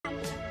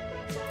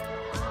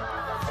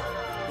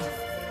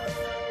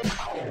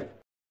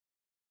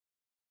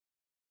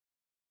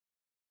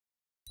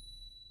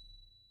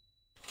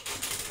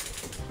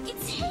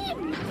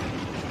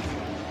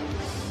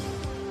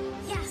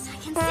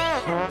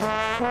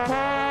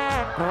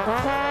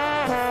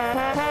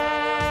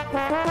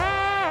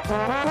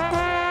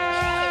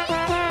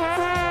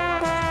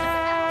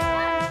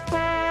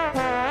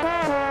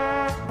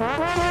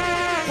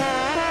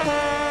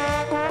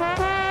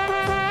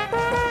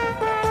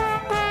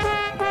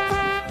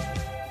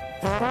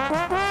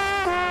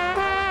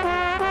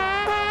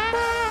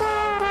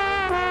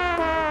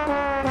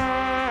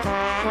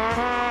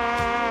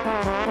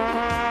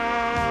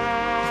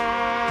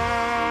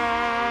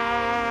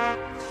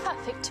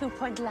Perfect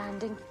two-point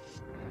landing.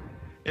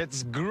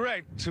 It's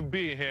great to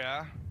be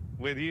here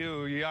with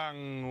you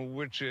young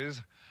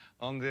witches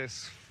on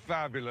this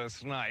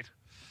fabulous night.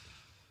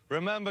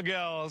 Remember,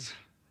 girls,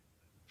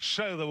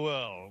 show the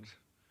world.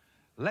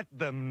 Let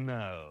them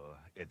know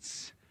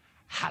it's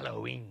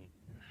Halloween.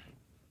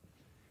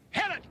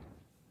 Hit it!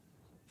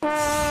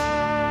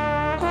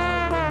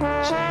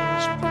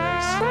 Change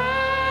places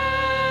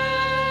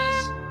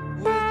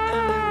with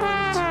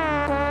anyone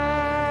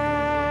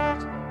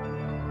tonight.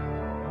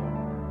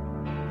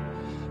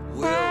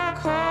 We'll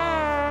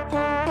carve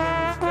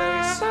pumpkin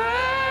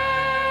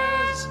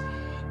faces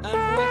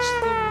and watch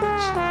the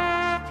witches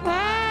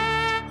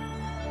plant.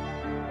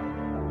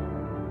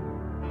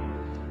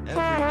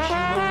 Every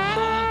human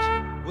heart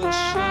will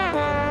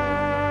shudder.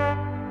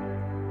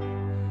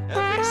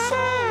 Every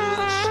soul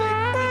will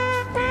shake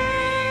with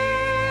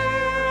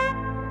fear.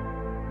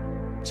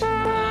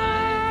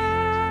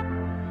 Tonight,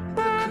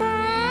 the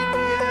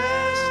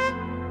creepiest.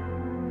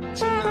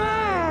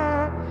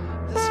 Tonight,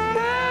 the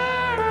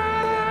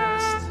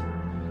scariest.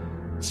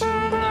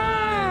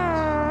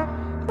 Tonight,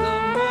 the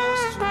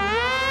most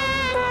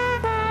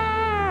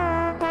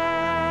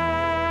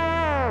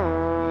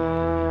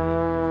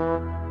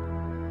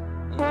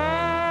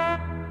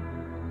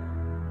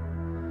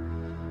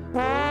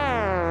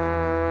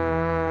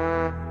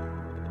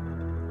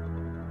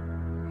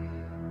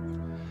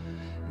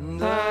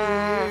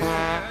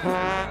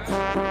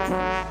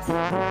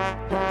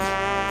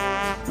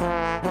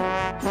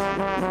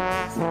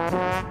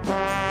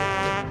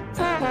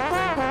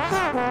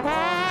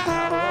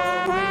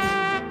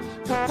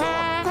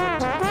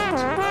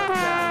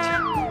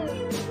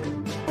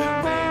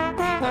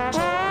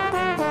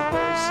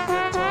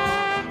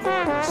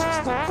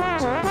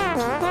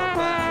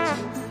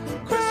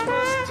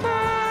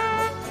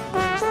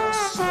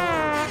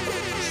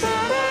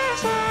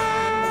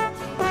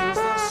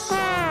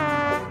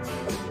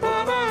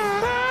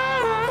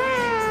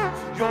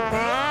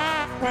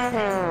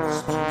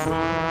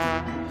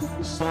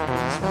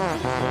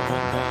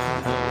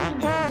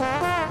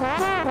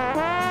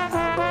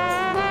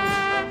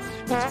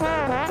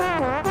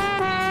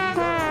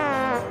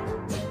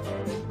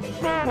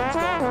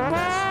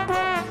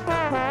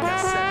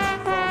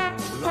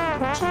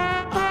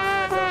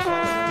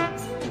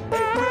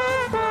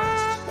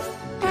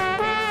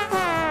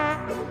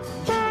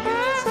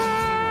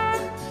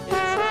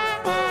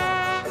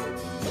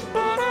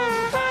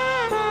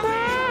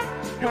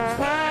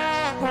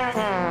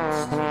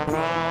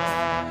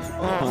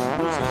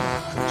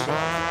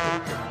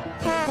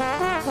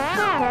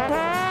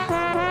Bye.